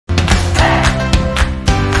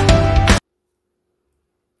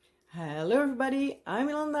Hello everybody, I'm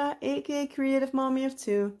Ilanda, aka Creative Mommy of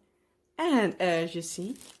Two, and as you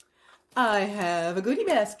see, I have a goodie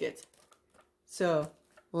basket. So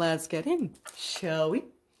let's get in, shall we?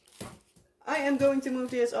 I am going to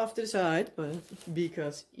move this off to the side, but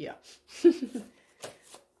because, yeah.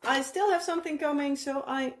 I still have something coming, so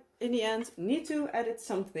I, in the end, need to edit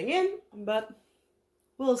something in, but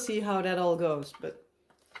we'll see how that all goes. But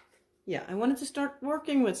yeah, I wanted to start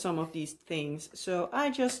working with some of these things, so I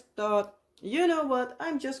just thought, you know what,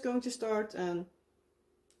 I'm just going to start and,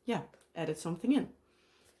 yeah, edit something in.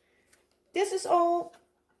 This is all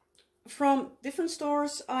from different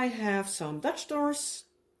stores. I have some Dutch stores,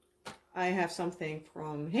 I have something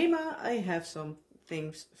from Hema, I have some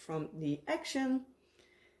things from the Action,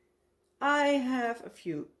 I have a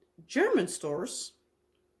few German stores.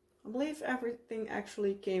 I believe everything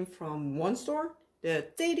actually came from one store, the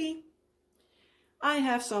Tedi. I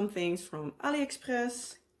have some things from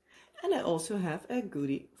AliExpress, and I also have a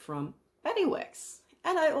goodie from Paddywax.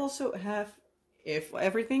 And I also have, if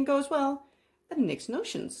everything goes well, a Nick's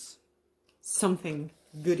Notions something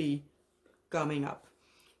goodie coming up.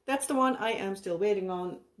 That's the one I am still waiting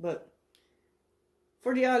on, but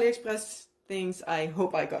for the AliExpress things, I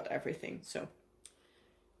hope I got everything. So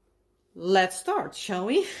let's start, shall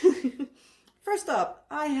we? First up,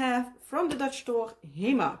 I have from the Dutch store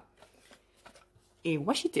Hema a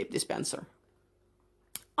washi tape dispenser.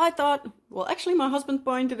 I thought, well, actually my husband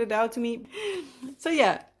pointed it out to me. So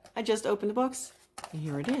yeah, I just opened the box and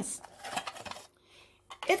here it is.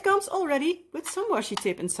 It comes already with some washi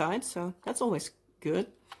tape inside, so that's always good.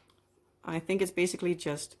 I think it's basically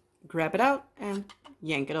just grab it out and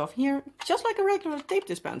yank it off here, just like a regular tape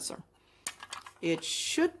dispenser. It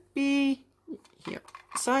should be here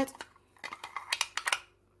side.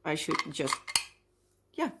 I should just,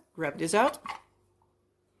 yeah, grab this out.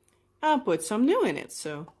 I'll put some new in it.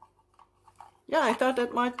 So yeah, I thought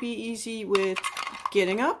that might be easy with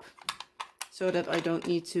getting up so that I don't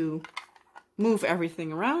need to move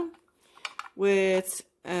everything around. With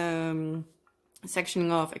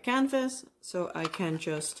sectioning off a canvas, so I can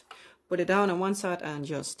just put it down on one side and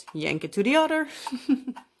just yank it to the other.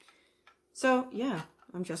 So yeah,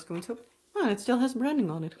 I'm just going to, oh, it still has branding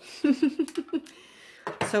on it.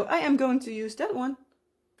 So I am going to use that one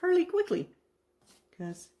fairly quickly,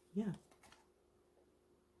 because yeah.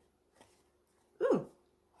 Ooh,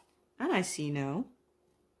 and I see now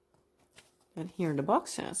that here the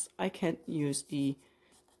box says I can use the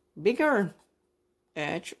bigger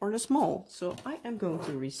edge or the small. So I am going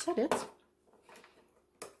to reset it.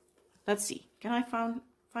 Let's see, can I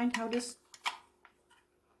find how this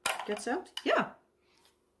gets out? Yeah,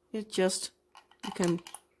 it just, you can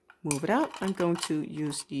move it out. I'm going to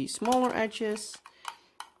use the smaller edges.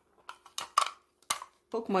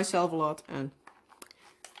 Poke myself a lot and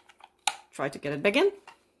try to get it back in.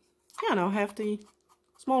 Yeah, now I have the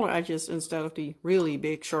smaller edges instead of the really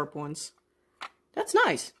big sharp ones. That's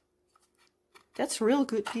nice. That's a real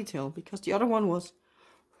good detail, because the other one was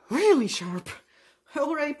really sharp. I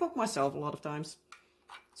already poked myself a lot of times.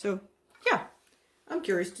 So yeah, I'm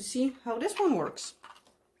curious to see how this one works.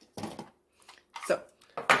 So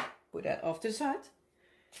put that off to the side.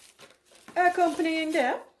 Accompanying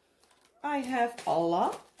that, I have a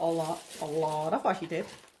lot of washi tape.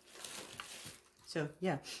 So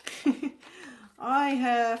yeah, I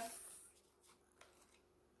have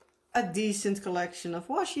a decent collection of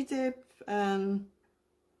washi tape, and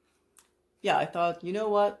yeah, I thought, you know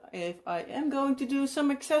what, if I am going to do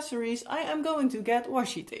some accessories, I am going to get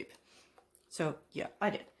washi tape. So yeah,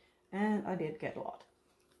 I did, and I did get a lot.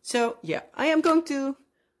 So yeah, I am going to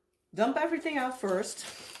dump everything out first.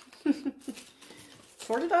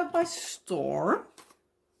 Sort it out by store,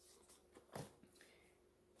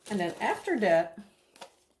 and then after that,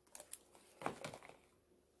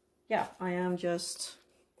 yeah, I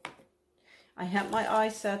had my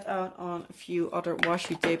eyes set out on a few other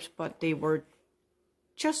washi tapes, but they were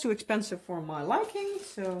just too expensive for my liking,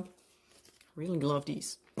 so I really love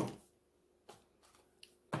these.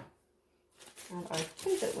 And I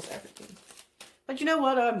think that was everything. But you know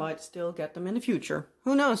what, I might still get them in the future.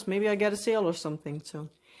 Who knows, maybe I get a sale or something. So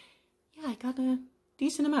yeah, I got a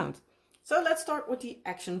decent amount. So let's start with the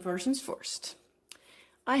Action versions first.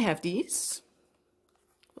 I have these,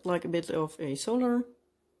 like a bit of a solar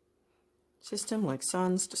system, like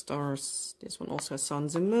suns, the stars. This one also has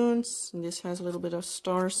suns and moons, and this has a little bit of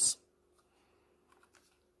stars.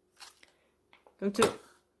 Going to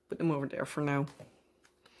put them over there for now.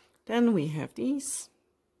 Then we have these.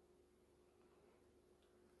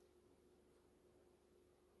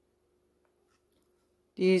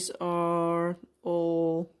 These are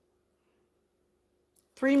all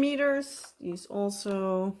 3 meters. These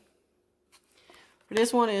also, for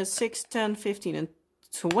this one is 6, 10, 15 and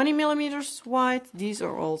 20 millimeters wide. These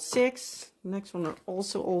are all 6. The next one are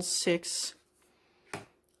also all 6.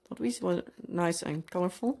 Thought these were nice and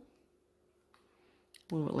colorful.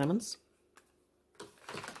 One with lemons.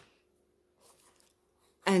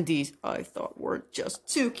 And these I thought were just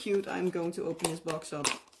too cute. I'm going to open this box up.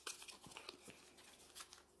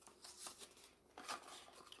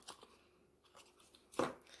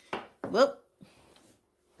 Well,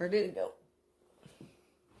 where did it go?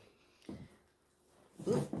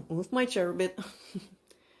 Ooh, move my chair a bit.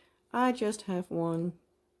 I just have one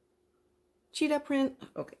cheetah print.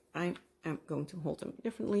 Okay, I am going to hold them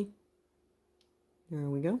differently. There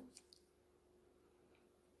we go.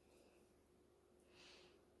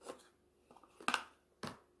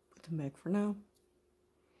 Put them back for now.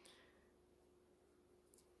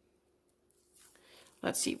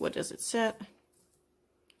 Let's see, what does it say?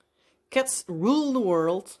 Cats rule the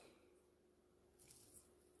world.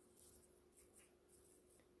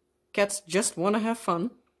 Cats just want to have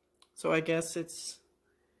fun. So I guess it's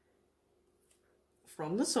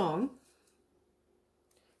from the song.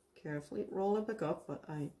 Carefully roll it back up, but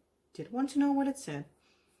I did want to know what it said.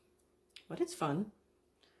 But it's fun.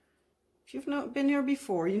 If you've not been here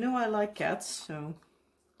before, you know I like cats, so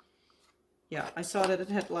yeah, I saw that it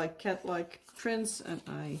had like cat-like prints and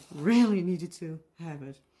I really needed to have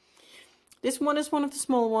it. This one is one of the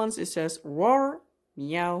small ones. It says roar,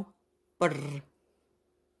 meow, brr.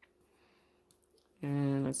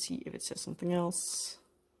 And let's see if it says something else.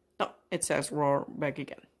 No, it says roar back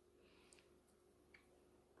again.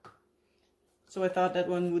 So I thought that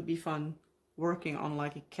one would be fun, working on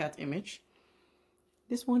like a cat image.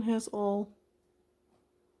 This one has all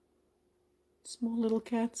small little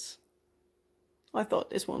cats. I thought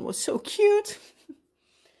this one was so cute.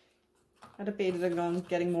 I debated on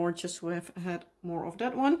getting more just to have had more of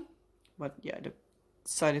that one. But yeah, I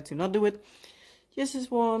decided to not do it. This is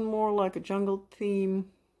one more like a jungle theme,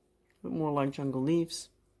 but more like jungle leaves.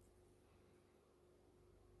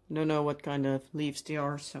 Don't know what kind of leaves they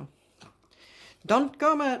are, so don't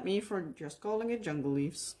come at me for just calling it jungle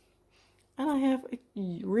leaves. And I have a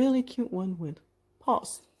really cute one with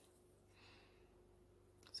paws.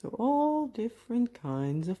 So all different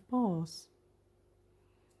kinds of paws.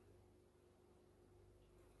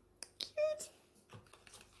 Cute.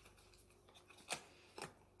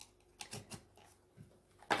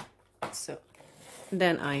 So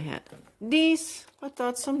then I had these. I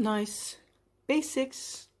thought some nice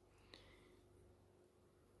basics.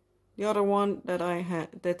 The other one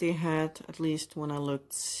that they had, at least when I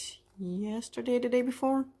looked yesterday, the day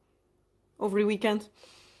before, over the weekend.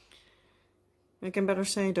 I can better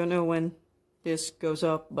say, don't know when this goes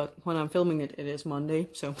up, but when I'm filming it, it is Monday,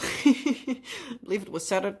 so I believe it was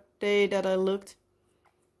Saturday that I looked.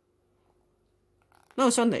 No,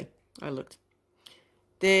 Sunday I looked.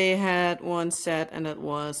 They had one set and it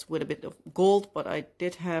was with a bit of gold, but I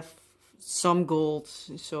did have some gold,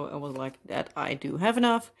 so I was like, that I do have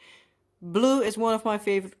enough. Blue is one of my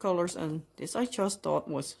favorite colors, and this I just thought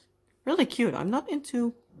was really cute. I'm not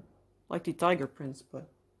into like the tiger prints, but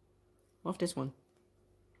love this one.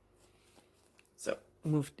 So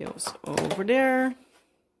move those over there.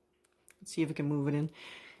 Let's see if we can move it in.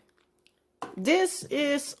 This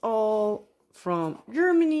is all from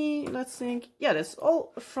Germany, let's think. Yeah, that's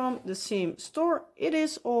all from the same store. It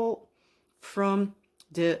is all from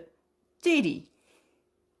the Tedi.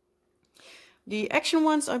 The action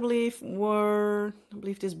ones, I believe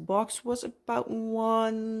this box was about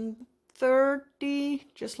 $1.30,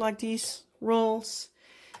 just like these rolls.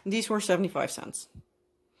 And these were 75 cents.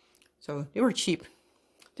 So they were cheap.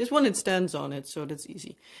 This one, it stands on it, so that's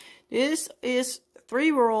easy. This is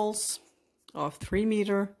 3 rolls of 3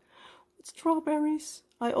 meter with strawberries.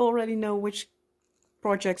 I already know which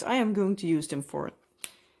projects I am going to use them for.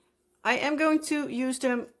 I am going to use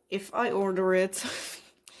them if I order it.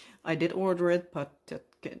 I did order it, but that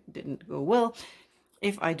didn't go well.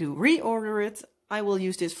 If I do reorder it, I will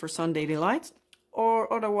use this for Sunday Delight, or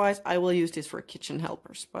otherwise I will use this for kitchen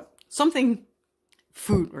helpers, but something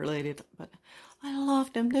food related. But I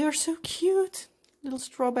love them. They are so cute. Little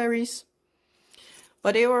strawberries.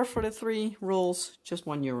 But they were, for the 3 rolls, just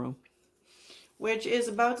 €1, which is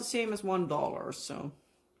about the same as $1. So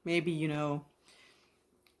maybe, you know,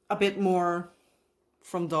 a bit more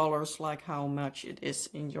from dollars, like how much it is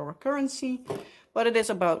in your currency, but it is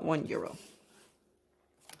about €1.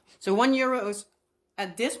 So €1 is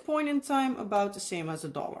at this point in time about the same as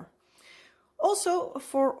 $1. Also,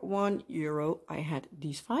 for €1, I had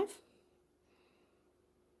these 5.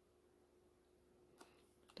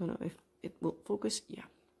 Don't know if it will focus. Yeah,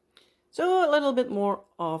 So a little bit more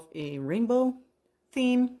of a rainbow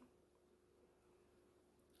theme.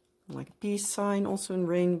 Like a peace sign also in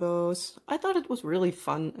rainbows. I thought it was really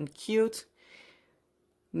fun and cute.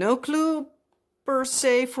 No clue per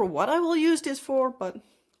se for what I will use this for, but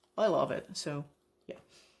I love it. So yeah.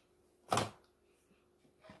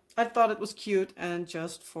 I thought it was cute, and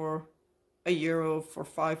just for €1 for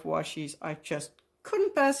 5 washies, I just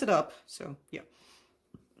couldn't pass it up. So yeah.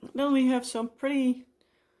 Then we have some pretty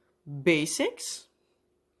basics,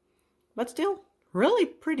 but still really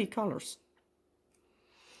pretty colors.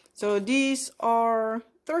 So these are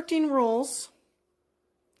 13 rolls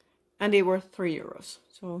and they were €3.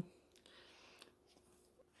 So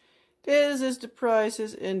this is the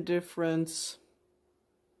prices in different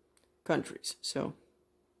countries. So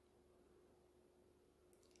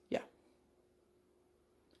yeah.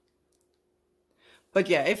 But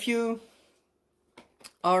yeah, if you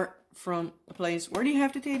are from a place where you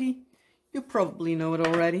have the Tedi, you probably know it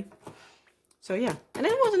already. So yeah, and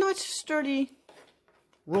it was a nice sturdy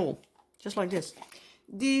roll, just like this.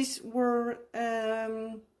 These were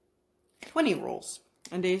 20 rolls,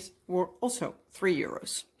 and these were also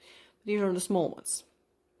 €3. These are the small ones.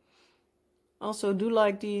 Also do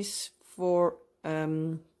like these for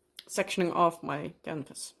sectioning off my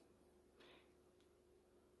canvas.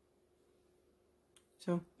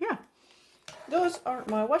 So yeah, those are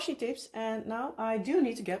my washi tapes, and now I do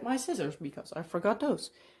need to get my scissors because I forgot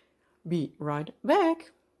those. Be right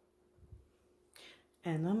back.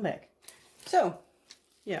 And I'm back. So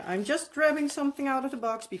yeah, I'm just grabbing something out of the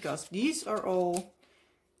box because these are all,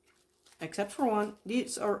 except for one,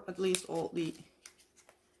 these are at least all the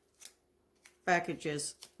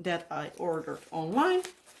packages that I ordered online.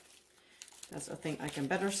 That's a thing I can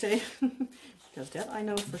better say because that I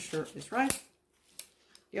know for sure is right.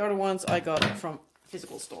 The other ones I got from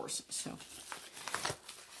physical stores. So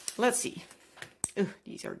let's see. Ooh,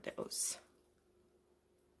 these are those.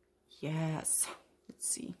 Yes. Let's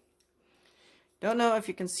see. Don't know if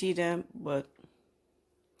you can see them, but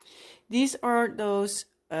these are those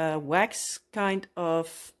wax kind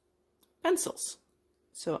of pencils.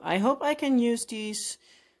 So I hope I can use these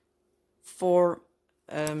for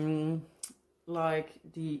like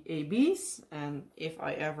the ABs, and if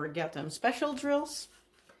I ever get them special drills,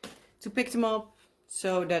 to pick them up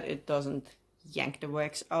so that it doesn't yank the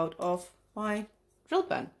wax out of my drill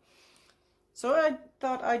pen. So I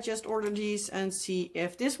thought I'd just order these and see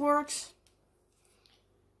if this works.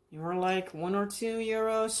 They were like €1 or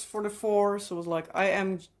 €2 for the 4. So I was like, I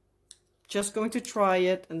am just going to try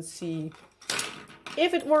it and see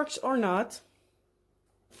if it works or not.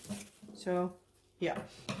 So yeah.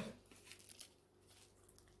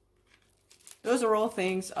 Those are all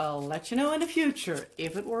things I'll let you know in the future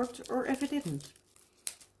if it worked or if it didn't.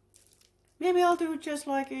 Maybe I'll do just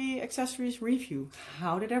like a accessories review.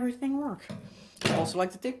 How did everything work? Also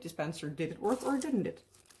like the tape dispenser. Did it work or didn't it?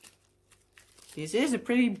 This is a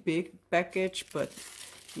pretty big package, but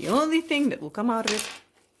the only thing that will come out of it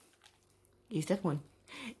is that one.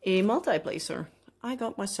 A multiplacer. I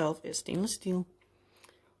got myself a stainless steel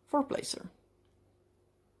 4-placer.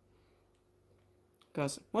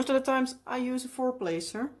 Because most of the times I use a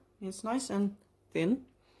 4-placer. It's nice and thin.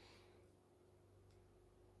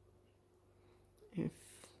 If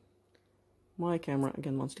my camera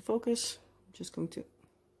again wants to focus, I'm just going to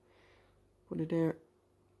put it there.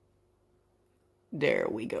 There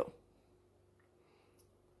we go.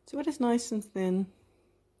 So it is nice and thin.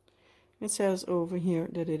 It says over here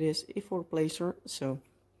that it is a 4-placer, so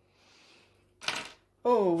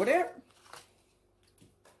over there.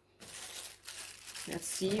 Let's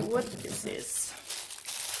see what this is.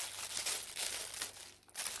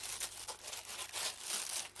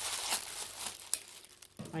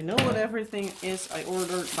 I know what everything is I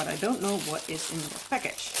ordered, but I don't know what is in the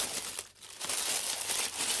package.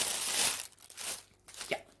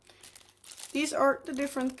 Yeah. These are the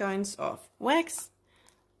different kinds of wax.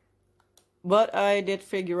 But I did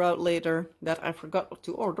figure out later that I forgot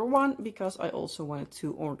to order one because I also wanted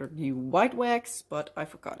to order the white wax, but I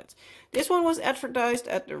forgot it. This one was advertised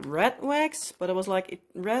at the red wax, but it was like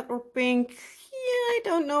red or pink. Yeah, I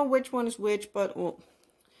don't know which one is which, but well,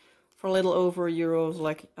 for a little over €1,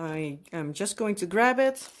 like I am just going to grab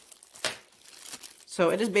it. So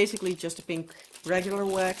it is basically just a pink regular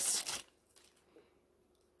wax.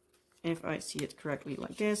 If I see it correctly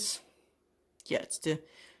like this. Yeah, it's the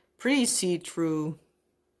pretty see-through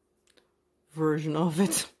version of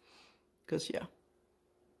it. Because yeah.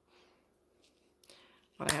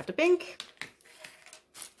 But I have the pink.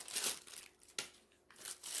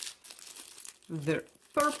 The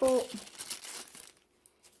purple.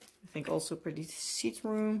 I think also pretty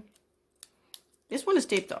see-through. This one is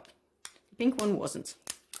taped up. The pink one wasn't.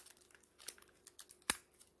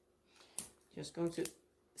 Just going to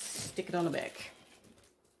stick it on the back.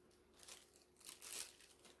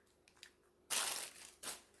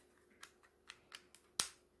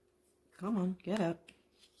 Come on, get up.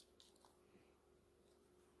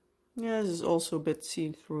 Yeah, this is also a bit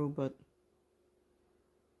see-through, but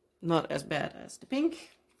not as bad as the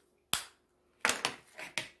pink.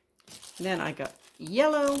 Then I got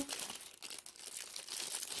yellow.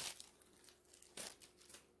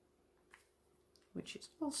 Which is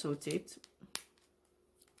also taped.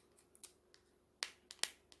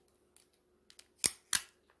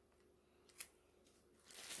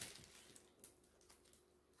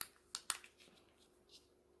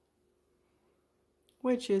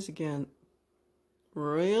 Which is again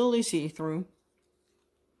really see-through.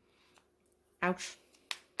 Ouch.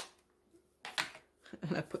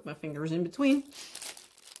 And I put my fingers in between.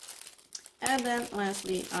 And then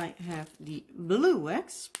lastly I have the blue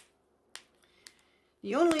wax.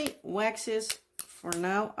 The only waxes for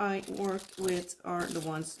now I worked with are the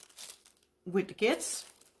ones with the kids.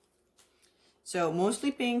 So mostly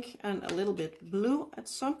pink and a little bit blue. At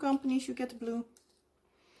some companies you get the blue.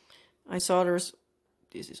 I saw this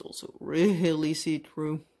is also really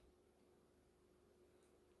see-through.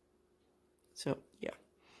 So yeah.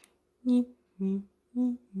 Can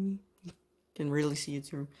really see it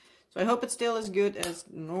through. So I hope it's still as good as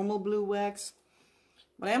normal blue wax.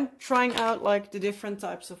 But I am trying out like the different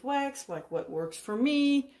types of wax, like what works for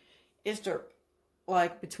me. Is there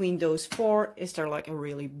like between those four, is there like a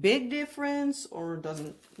really big difference or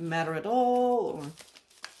doesn't matter at all? Or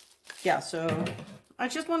yeah, so I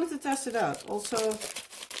just wanted to test it out. Also,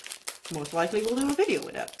 most likely we'll do a video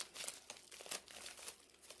with that.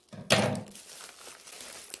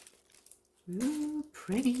 Ooh,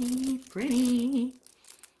 pretty, pretty.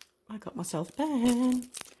 I got myself a pen.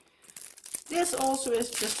 This also is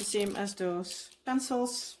just the same as those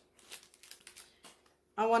pencils.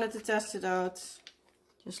 I wanted to test it out,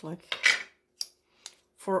 just like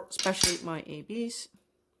for especially my ABs.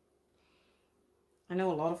 I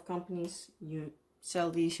know a lot of companies, you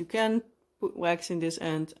sell these, you can put wax in this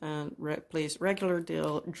end and replace regular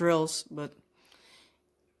drills, but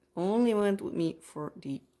only went with me for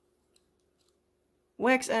the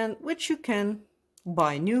wax end, which you can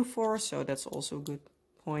buy new for, so that's also a good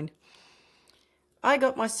point. I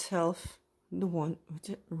got myself the one with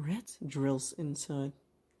the red drills inside.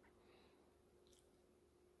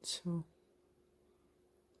 So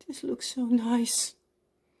this looks so nice.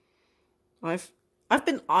 I've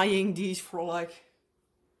been eyeing these for like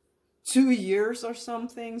 2 years or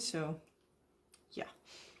something, so yeah.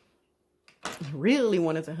 I really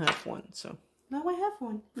wanted to have one, so now I have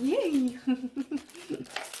one. Yay!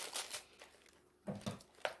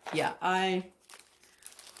 Yeah,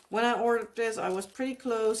 when I ordered this, I was pretty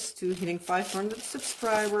close to hitting 500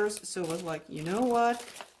 subscribers, so I was like, you know what?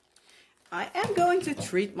 I am going to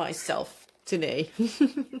treat myself today.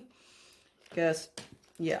 Because,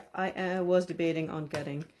 yeah, I was debating on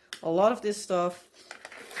getting a lot of this stuff.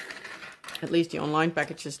 At least the online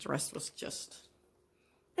packages, the rest was just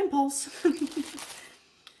impulse.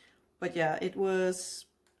 But yeah, it was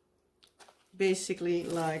basically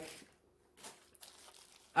like,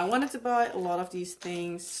 I wanted to buy a lot of these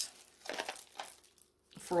things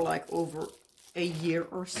for like over a year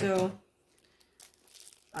or so.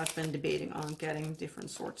 I've been debating on getting different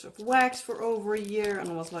sorts of wax for over a year, and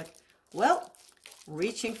I was like, well,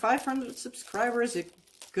 reaching 500 subscribers is a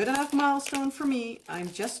good enough milestone for me. I'm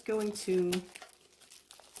just going to,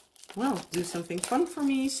 well, do something fun for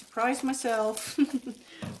me, surprise myself.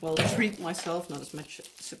 Well, treat myself, not as much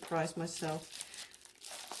surprise myself.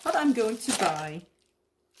 But I'm going to buy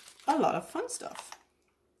a lot of fun stuff.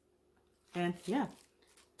 And yeah,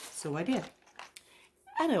 so I did.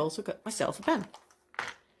 And I also got myself a pen.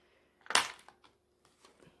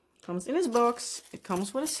 Comes in this box. It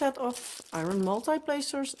comes with a set of iron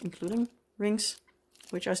multiplacers, including rings,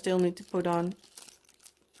 which I still need to put on.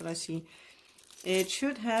 But I see it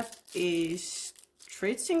should have a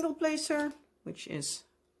straight single placer, which is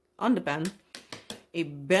on the pen, a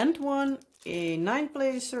bent one, a 9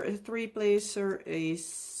 placer, a 3 placer, a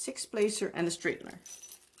 6 placer, and a straightener.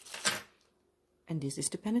 And this is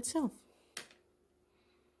the pen itself.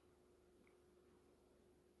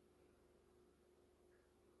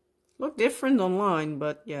 Look different online,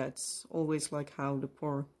 but yeah, it's always like how the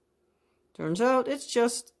pour turns out. It's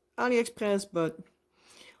just AliExpress, but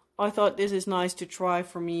I thought this is nice to try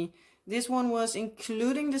for me. This one was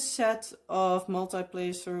including the set of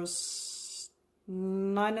multiplacers,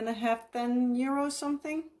 9.5, 10 euros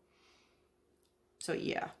something. So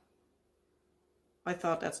yeah, I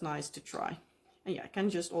thought that's nice to try. And yeah, I can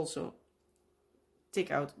just also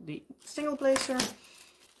take out the single placer,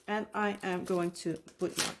 and I am going to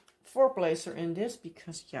put my 4-placer in this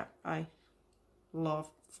because yeah, I love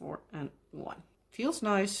 4 and 1. Feels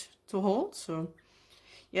nice to hold. So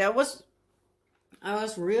yeah, I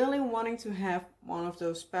was really wanting to have one of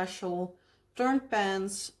those special turned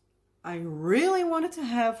pans. I really wanted to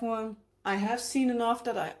have one. I have seen enough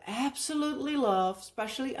that I absolutely love,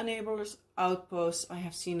 especially Enablers Outposts. I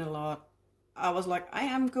have seen a lot. I was like, I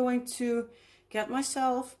am going to get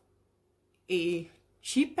myself a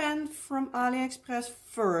cheap pen from AliExpress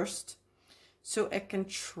first, so I can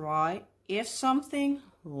try if something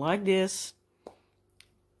like this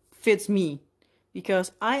fits me,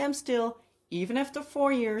 because I am still, even after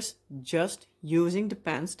 4 years, just using the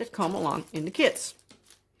pens that come along in the kits.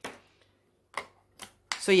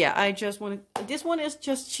 So yeah, I just wanted, this one is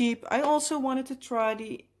just cheap. I also wanted to try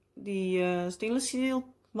the stainless steel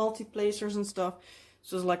multiplacers and stuff.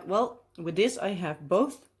 So it's like, well, with this I have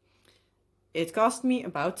both. It cost me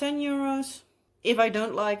about 10 euros. If I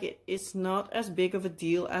don't like it, it's not as big of a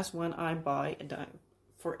deal as when I buy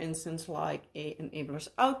for instance, like a Enablers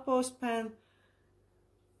Outpost pen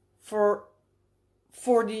for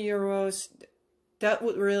 40 euros. That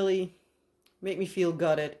would really make me feel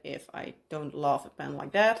gutted if I don't love a pen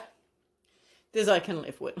like that. This I can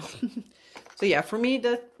live with. So yeah, for me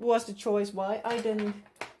that was the choice why I didn't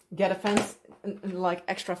get a fancy, like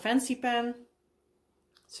extra fancy pen.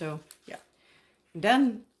 So yeah. And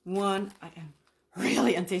then one I am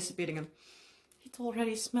really anticipating him. It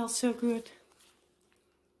already smells so good.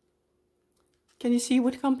 Can you see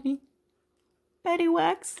what company?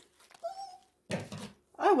 Paddywax.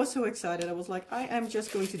 I was so excited. I was like, I am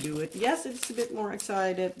just going to do it. Yes, it's a bit more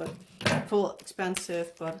excited, but full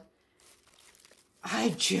expensive, but I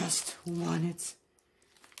just wanted to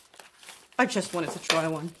try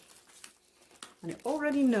one. And I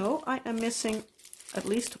already know I am missing at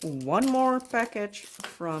least one more package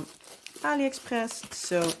from AliExpress.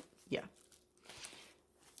 So yeah,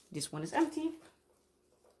 this one is empty.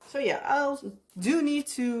 So yeah, I'll do need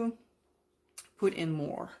to put in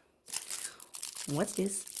more. What's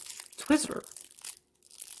this? Twizzler.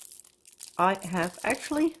 I have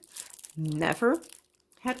actually never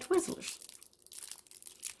had Twizzlers.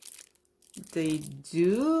 They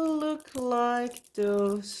do look like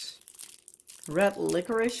those red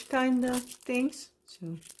licorice kind of things.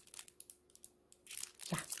 So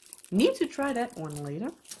yeah, need to try that one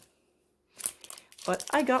later. But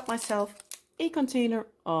I got myself a container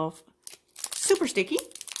of super sticky.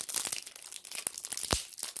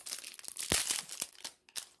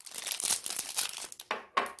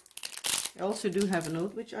 I also do have a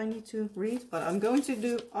note which I need to read, but I'm going to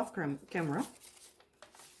do off camera.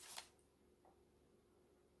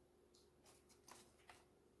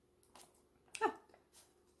 Ah.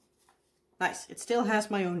 Nice, it still has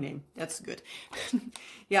my own name. That's good.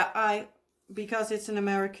 Yeah, because it's an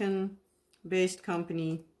American based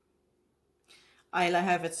company, I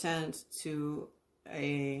have it sent to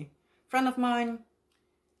a friend of mine,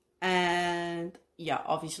 and yeah,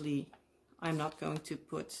 obviously I'm not going to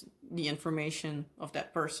put the information of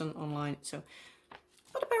that person online. So,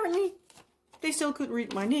 but apparently they still could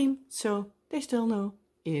read my name, so they still know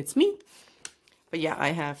it's me. But yeah, I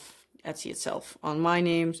have Etsy itself on my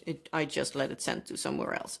names. I just let it send to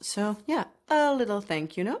somewhere else. So yeah, a little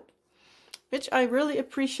thank you note, which I really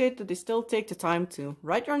appreciate that they still take the time to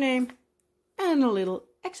write your name, and a little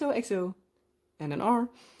XOXO and an R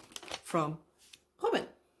from Robin,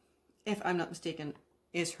 if I'm not mistaken,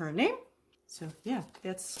 is her name. So yeah,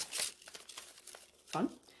 that's fun.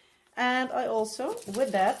 And I also,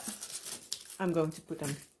 with that, I'm going to put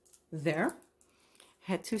them there.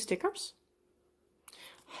 Had 2 stickers.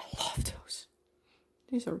 I love those.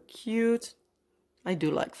 These are cute. I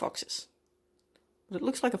do like foxes. But it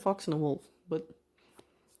looks like a fox and a wolf, but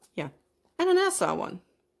yeah. And an NASA one.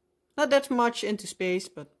 Not that much into space,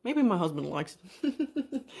 but maybe my husband likes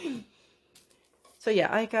it. So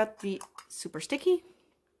yeah, I got the super sticky.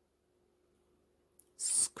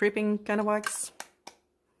 Scripting kind of wax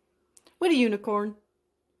with a unicorn.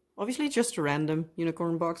 Obviously just a random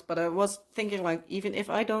unicorn box, but I was thinking, like, even if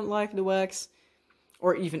I don't like the wax,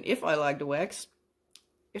 or even if I like the wax,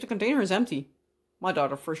 if the container is empty, my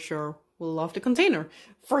daughter for sure will love the container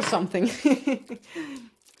for something.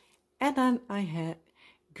 And then I had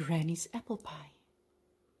Granny's apple pie.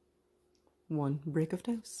 1 brick of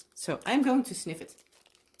those. So I'm going to sniff it.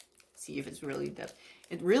 See if it's really that.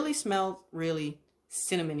 It really smelled really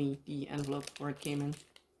cinnamony, the envelope where it came in.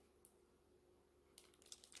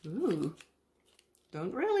 Ooh,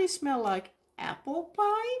 don't really smell like apple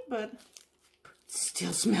pie, but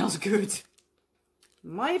still smells good.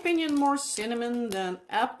 My opinion, more cinnamon than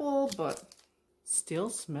apple, but still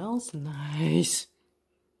smells nice.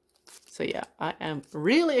 So yeah, I am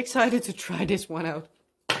really excited to try this one out.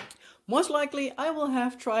 Most likely I will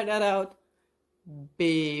have tried that out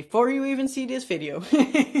before you even see this video.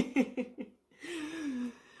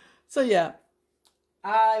 So yeah,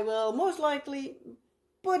 I will most likely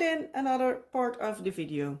put in another part of the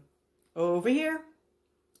video over here.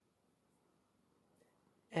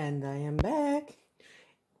 And I am back.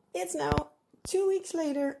 It's now 2 weeks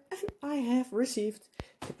later and I have received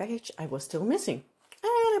the package I was still missing.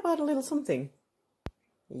 And I bought a little something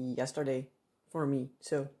yesterday for me.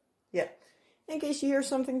 So yeah, in case you hear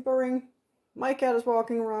something purring, my cat is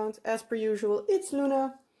walking around as per usual. It's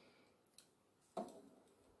Luna,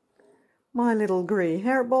 my little gray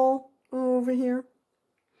hairball over here.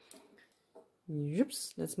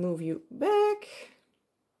 Oops, let's move you back.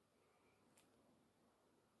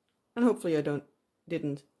 And hopefully I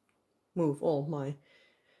didn't move all my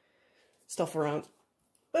stuff around.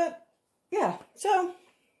 But yeah, so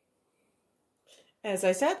as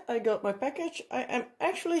I said, I got my package. I am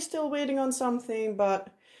actually still waiting on something, but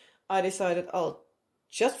I decided I'll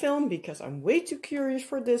just film because I'm way too curious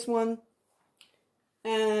for this one.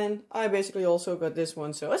 And I basically also got this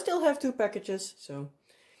one, so I still have 2 packages. So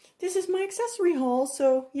this is my accessory haul,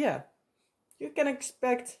 so yeah, you can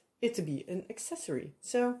expect it to be an accessory.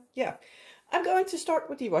 So yeah, I'm going to start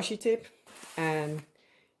with the washi tape and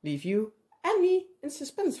leave you and me in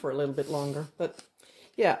suspense for a little bit longer. But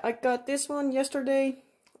yeah, I got this one yesterday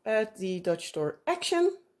at the Dutch store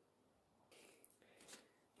Action.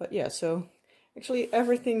 But yeah, so actually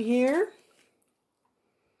everything here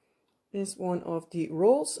is one of the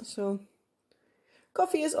rolls. So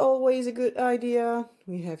coffee is always a good idea.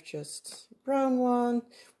 We have just brown one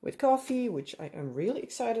with coffee, which I am really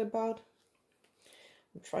excited about.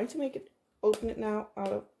 I'm trying to make it open it now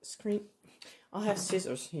out of screen. I'll have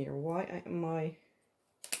scissors here. Why am I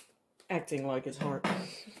acting like it's hard?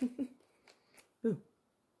 Ooh.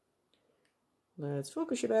 Let's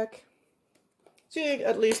focus you back. So you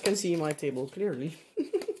at least can see my table clearly.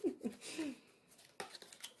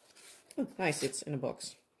 Oh, nice, it's in a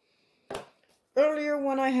box. Earlier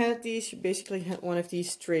when I had these, you basically had one of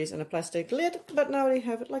these trays and a plastic lid, but now they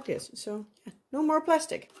have it like this. So yeah, no more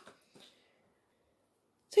plastic.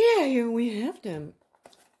 So yeah, here we have them.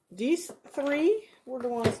 These 3 were the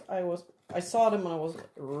ones I saw them and I was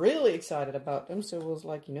really excited about them. So I was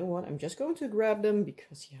like, you know what, I'm just going to grab them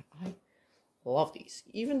because yeah, I love these.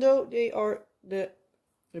 Even though they are the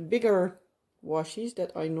bigger washies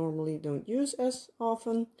that I normally don't use as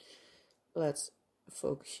often. Let's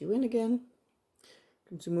focus you in again.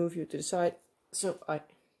 I'm going to move you to the side so I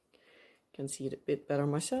can see it a bit better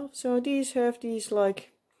myself. So these have these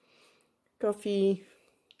like coffee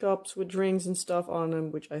cups with drinks and stuff on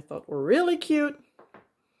them, which I thought were really cute.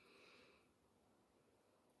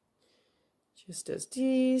 Just as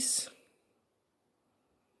these.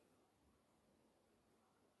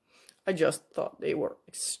 I just thought they were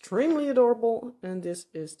extremely adorable, and this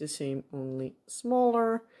is the same, only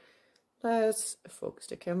smaller. Let's focus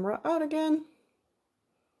the camera out again.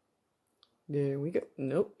 There we go.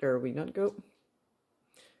 Nope, there we not go.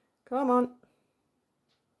 Come on.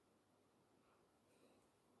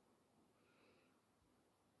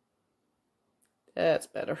 That's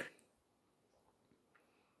better.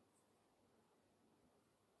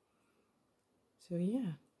 So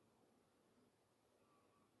yeah.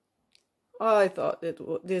 I thought that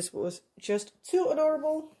this was just too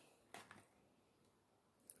adorable.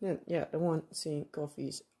 And yeah, the one saying coffee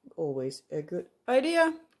is always a good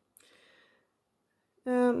idea.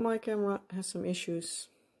 And my camera has some issues.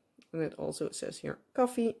 And it also says here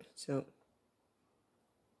coffee. So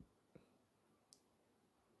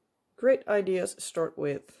great ideas start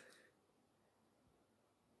with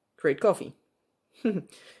great coffee.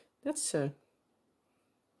 That's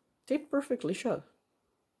taped perfectly shut.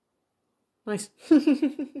 Nice.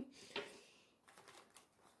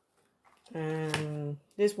 And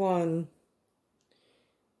this one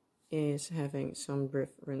is having some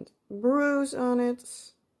different brews on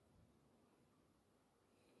it.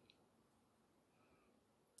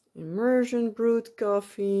 Immersion brewed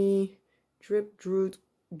coffee, drip brewed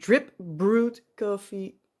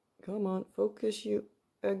coffee. Come on, focus you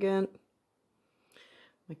again.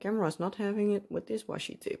 My camera is not having it with this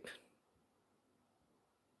washi tape.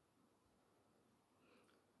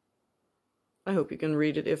 I hope you can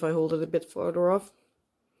read it if I hold it a bit farther off.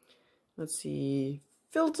 Let's see.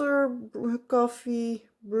 Filter, brew coffee,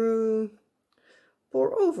 brew,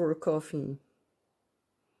 pour over coffee.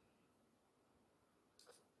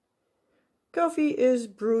 coffee is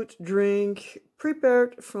brewed drink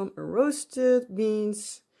prepared from roasted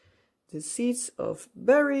beans, the seeds of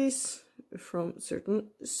berries from certain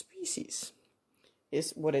species,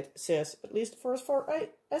 is what it says, at least for as far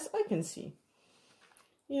as I can see.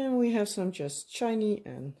 And we have some just shiny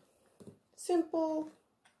and simple.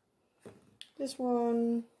 This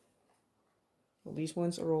one, well, these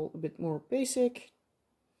ones are all a bit more basic.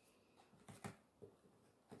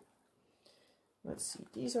 Let's see,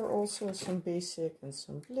 these are also some basic and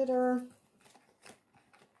some glitter.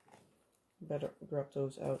 Better grab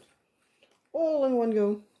those out all in one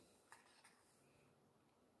go.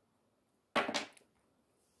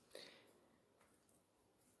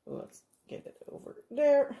 Let's get it over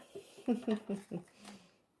there.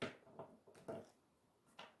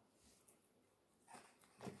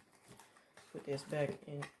 Put this back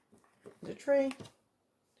in the tray.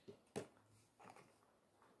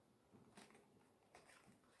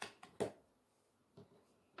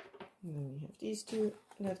 And then we have these two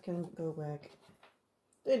that can go back.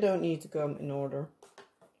 They don't need to come in order,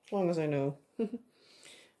 as long as I know.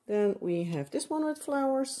 Then we have this one with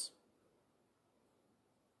flowers.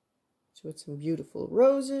 So with some beautiful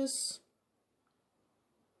roses.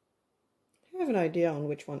 I have an idea on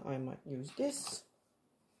which one I might use this.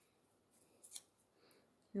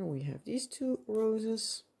 Here we have these two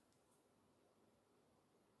roses.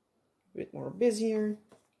 A bit more busier.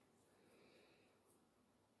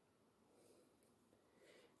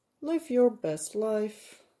 Live your best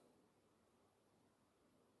life.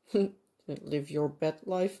 Live your best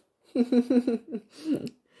life.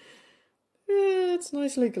 It's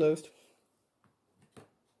nicely closed.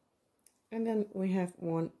 And then we have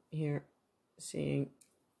one here saying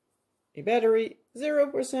a battery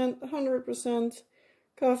 0%, 100%.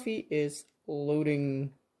 Coffee is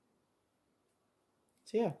loading.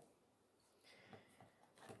 So yeah.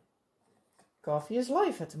 Coffee is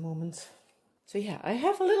life at the moment. So yeah, I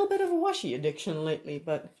have a little bit of a washi addiction lately,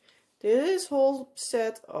 but this whole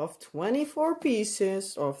set of 24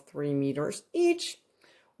 pieces of 3 meters each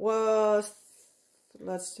was,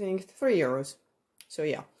 let's think, €3. So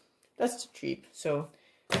yeah, that's cheap. So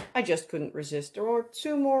I just couldn't resist. There were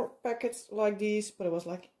 2 more packets like these, but I was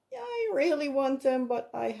like, yeah, I really want them, but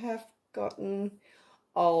I have gotten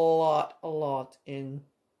a lot in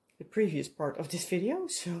the previous part of this video,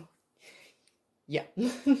 so yeah.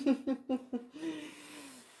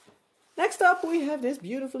 Next up we have this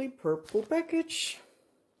beautifully purple package.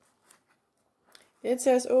 It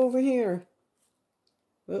says over here,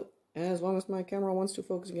 well, as long as my camera wants to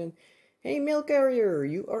focus again, "Hey mail carrier,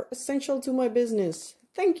 you are essential to my business.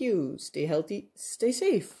 Thank you. Stay healthy, stay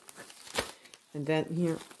safe." And then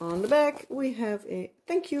here on the back we have a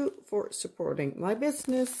 "Thank you for supporting my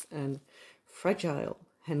business" and "Fragile,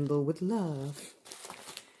 handle with love."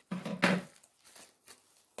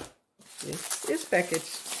 This is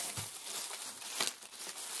packaged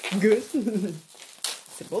good.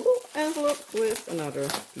 It's a bubble envelope with another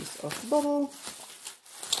piece of bubble.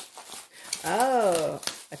 Oh,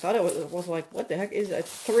 I thought it was like, what the heck is a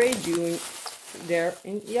thread doing there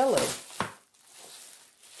in yellow?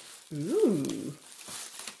 Ooh,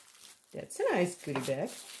 that's a nice goodie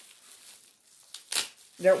bag.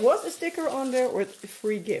 There was a sticker on there with a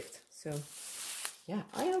free gift. So yeah,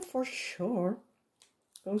 I am for sure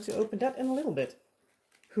going to open that in a little bit.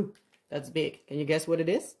 Whew, that's big. Can you guess what it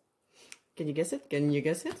is? Can you guess it? Can you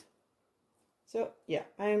guess it? So yeah,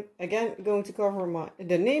 I'm again going to cover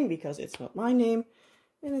the name because it's not my name.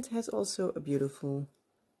 And it has also a beautiful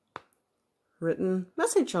written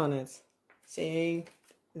message on it saying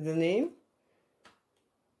the name.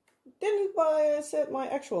 Didn't set my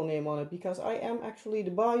actual name on it because I am actually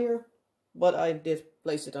the buyer, but I did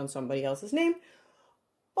place it on somebody else's name.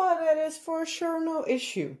 But that is for sure no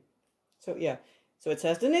issue. So yeah, so it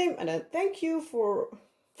says the name and then "Thank you for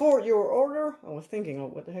your order." I was thinking, oh,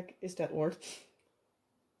 what the heck is that word?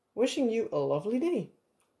 "Wishing you a lovely day.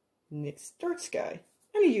 Next dark sky."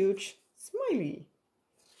 And a huge smiley.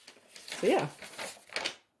 So yeah.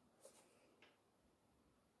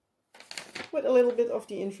 With a little bit of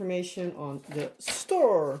the information on the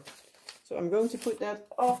store. So I'm going to put that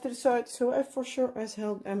off to the side. So I for sure as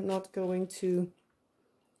hell am not going to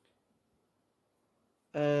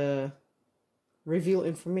reveal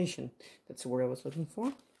information. That's the word I was looking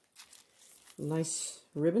for. Nice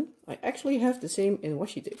ribbon. I actually have the same in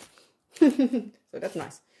washi tape. So that's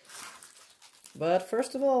nice. But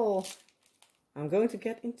first of all, I'm going to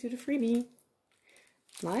get into the freebie.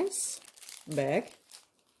 Nice bag.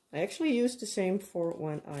 I actually used the same for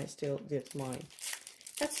when I still did my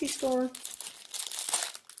Etsy store.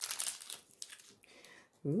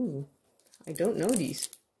 Ooh, I don't know these.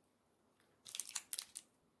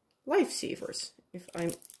 lifesavers, if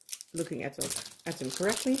I'm looking at them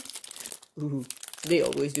correctly. Ooh, they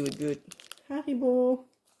always do it good. Haribo.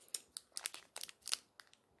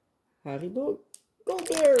 Haribo Gold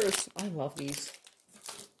Bears. I love these.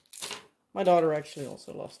 My daughter actually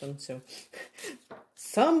also loves them, so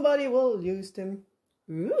somebody will use them.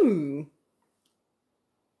 Ooh.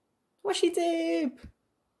 Washi tape.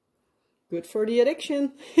 Good for the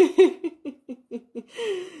addiction.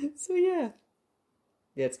 So yeah.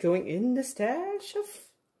 That's going in the stash of...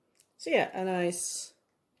 So yeah, a nice...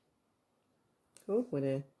 Oh, with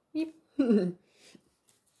a beep.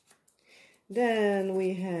 Then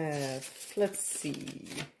we have... Let's see...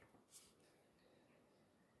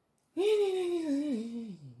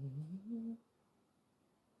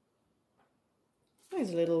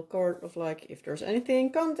 Nice little card of like, if there's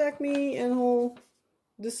anything, contact me and all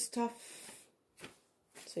this stuff.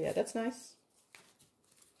 So yeah, that's nice.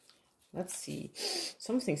 Let's see.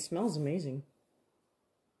 Something smells amazing.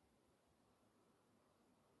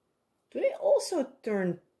 Do they also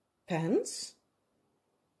turn pens?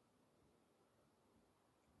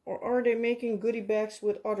 Or are they making goodie bags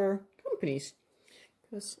with other companies?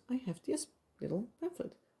 Because I have this little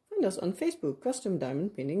pamphlet. Find us on Facebook, Custom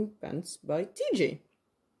Diamond Pinning Pens by TJ.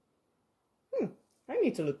 I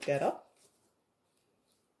need to look that up.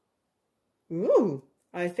 Ooh,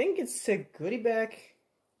 I think it's a goodie bag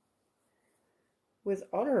with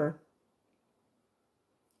other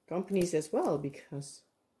companies as well, because...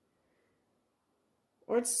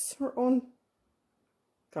 Or it's her own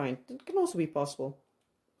kind. It can also be possible.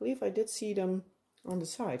 I believe I did see them on the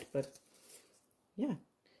side, but yeah.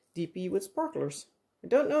 DP with sparklers. I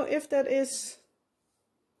don't know if that is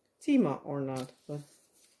Hema or not, but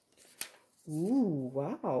ooh,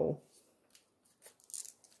 wow.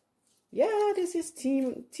 Yeah, this is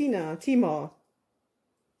Hema.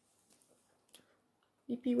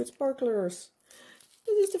 DP with sparklers.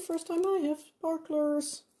 This is the first time I have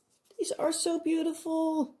sparklers. These are so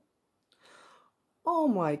beautiful. Oh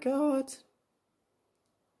my god.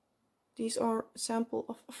 These are a sample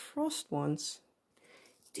of frost ones.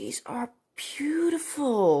 These are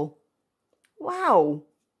beautiful. Wow.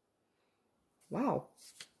 Wow.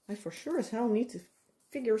 I for sure as hell need to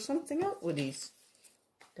figure something out with these.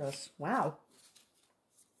 Because, wow.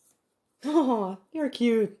 Oh, you're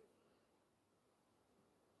cute.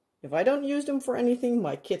 If I don't use them for anything,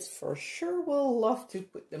 my kids for sure will love to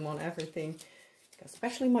put them on everything.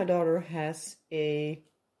 Especially my daughter has a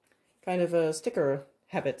kind of a sticker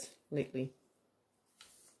habit lately.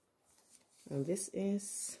 And this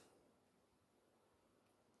is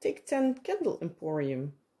Take 10 Candle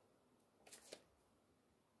Emporium.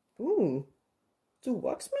 Ooh, 2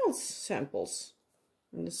 wax melt samples.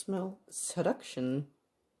 And the smell Seduction.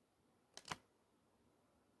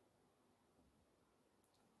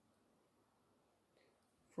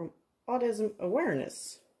 From Autism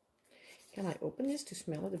Awareness. Can I open this to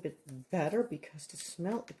smell it a bit better? Because the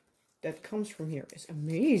smell that comes from here is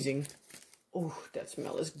amazing. Oh, that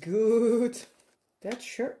smell is good. That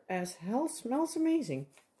sure as hell smells amazing.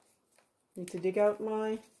 Need to dig out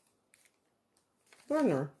my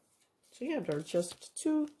burner. So yeah, they're just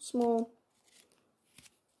 2 small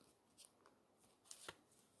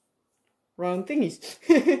round thingies.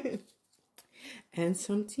 And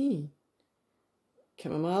some tea.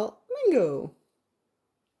 Chamomile mango.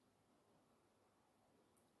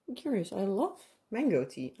 I'm curious, I love mango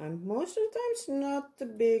tea. I'm most of the times not a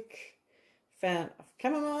big fan of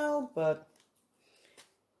chamomile, but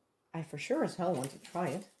I for sure as hell want to try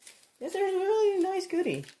it. This is a really nice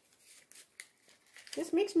goodie.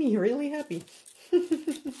 This makes me really happy.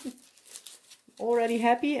 Already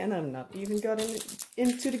happy, and I'm not even gotten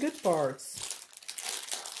into the good parts.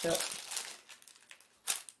 So,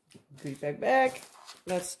 goodie bag back.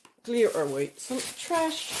 Let's clear away some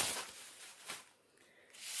trash.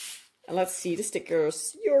 And let's see the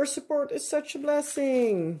stickers. Your support is such a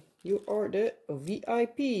blessing. You are the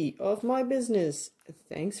VIP of my business.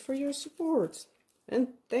 Thanks for your support. And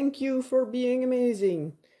thank you for being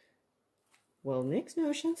amazing. Well, Nick's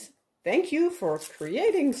Notions. Thank you for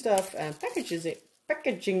creating stuff and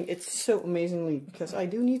packaging it so amazingly. Because I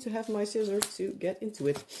do need to have my scissors to get into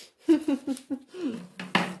it.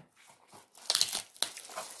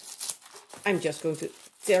 I'm just going to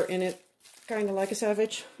tear in it. Kind of like a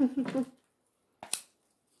savage.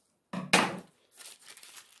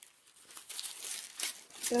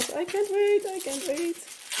 Yes, I can't wait, I can't wait.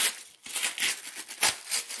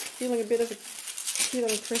 Feeling a bit of a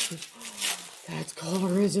feeling of Christmas. Oh, that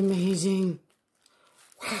color is amazing.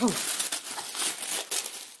 Wow.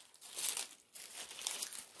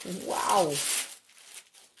 Wow.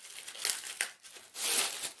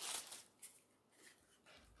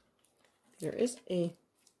 there is a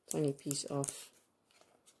tiny piece of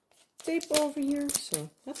tape over here, so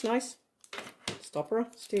that's nice. Stopper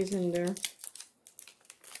stays in there.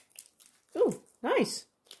 Oh, nice.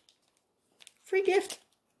 Free gift.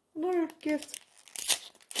 Another gift.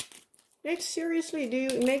 Nick, seriously, do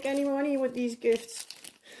you make any money with these gifts?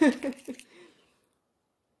 A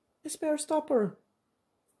spare stopper.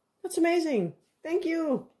 That's amazing. Thank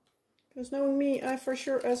you. Because knowing me, I for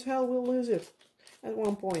sure as hell will lose it at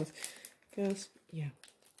one point. Because, yeah.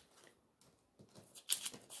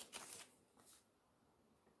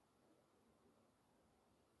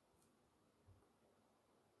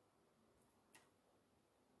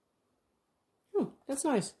 Oh, that's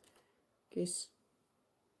nice. In case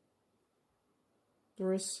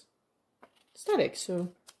there is static,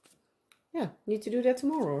 so yeah, need to do that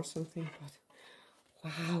tomorrow or something. But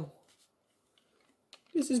wow,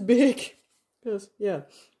 this is big. Because yeah,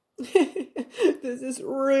 this is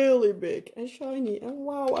really big and shiny, and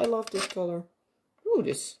wow, I love this color. Ooh,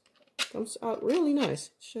 this comes out really nice.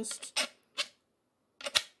 It's just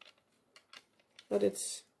that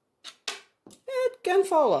it can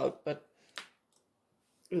fall out, but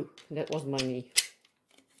ooh, that was my knee.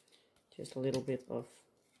 Just a little bit of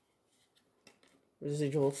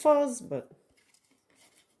residual fuzz, but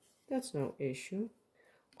that's no issue.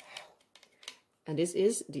 Wow. And this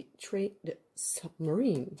is the tray, the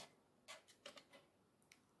submarine.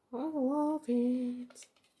 I love it.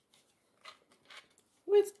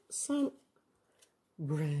 With some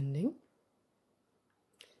branding.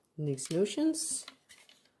 NYX notions.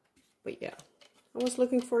 But yeah, I was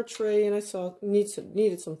looking for a tray and I saw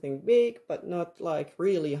needed something big, but not like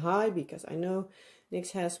really high, because I know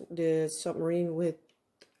NYX has the submarine with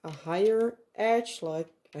a higher edge, like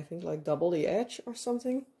I think like double the edge or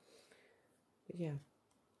something. But yeah.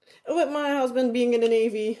 And with my husband being in the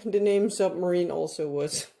Navy, the name submarine also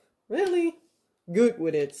was really good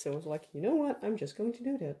with it. So I was like, you know what, I'm just going to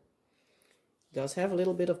do that. It does have a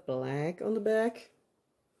little bit of black on the back.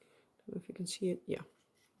 Don't know if you can see it. Yeah.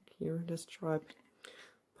 Here, this stripe.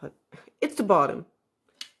 But it's the bottom.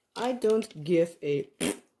 I don't give a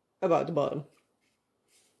about the bottom.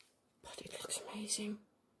 But it looks amazing.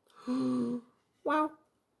 Wow.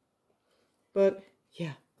 But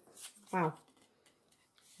yeah. Wow.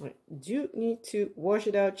 I do need to wash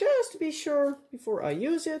it out just to be sure before I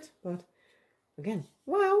use it. But again,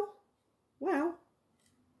 wow. Wow.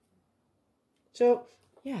 So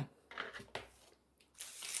yeah.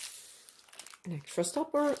 An extra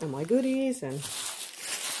stopper and my goodies, and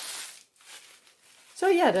so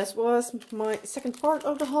yeah, that was my second part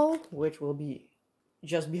of the haul, which will be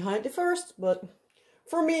just behind the first, but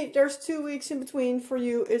for me there's 2 weeks in between. For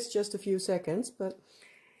you it's just a few seconds. But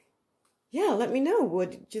yeah, let me know,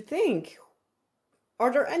 what did you think?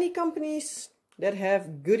 Are there any companies that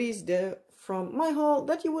have goodies there from my haul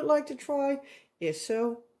that you would like to try? If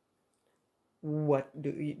so, what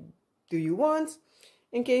do you want?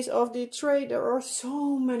 In case of the tray, there are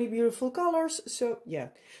so many beautiful colors. So yeah,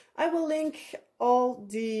 I will link all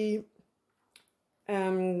the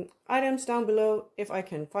items down below if I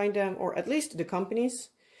can find them, or at least the companies,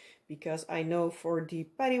 because I know for the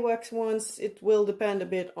Paddywax ones it will depend a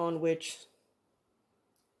bit on which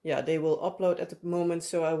they will upload at the moment.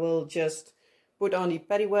 So I will just put on the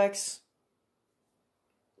Paddywax,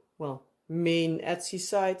 well, main Etsy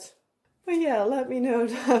site. But yeah, let me know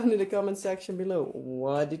down in the comment section below.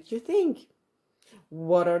 What did you think?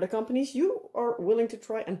 What are the companies you are willing to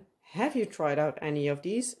try? And have you tried out any of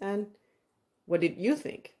these? And what did you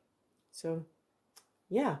think? So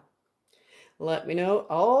yeah, let me know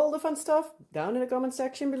all the fun stuff down in the comment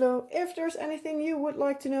section below. If there's anything you would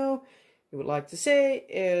like to know, you would like to say,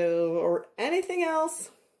 or anything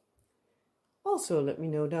else, also let me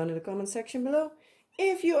know down in the comment section below.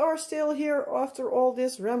 If you are still here after all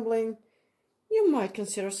this rambling, you might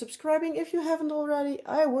consider subscribing if you haven't already.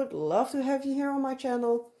 I would love to have you here on my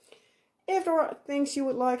channel. If there are things you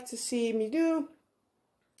would like to see me do,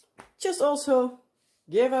 just also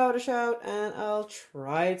give out a shout and I'll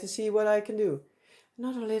try to see what I can do.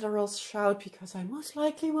 Not a literal shout, because I most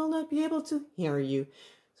likely will not be able to hear you.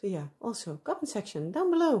 So yeah, also comment section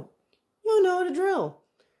down below. You know the drill.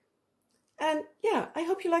 And yeah, I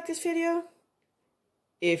hope you liked this video.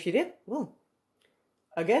 If you did, well,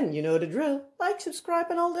 again, you know the drill. Like, subscribe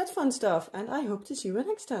and all that fun stuff. And I hope to see you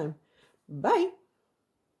next time. Bye!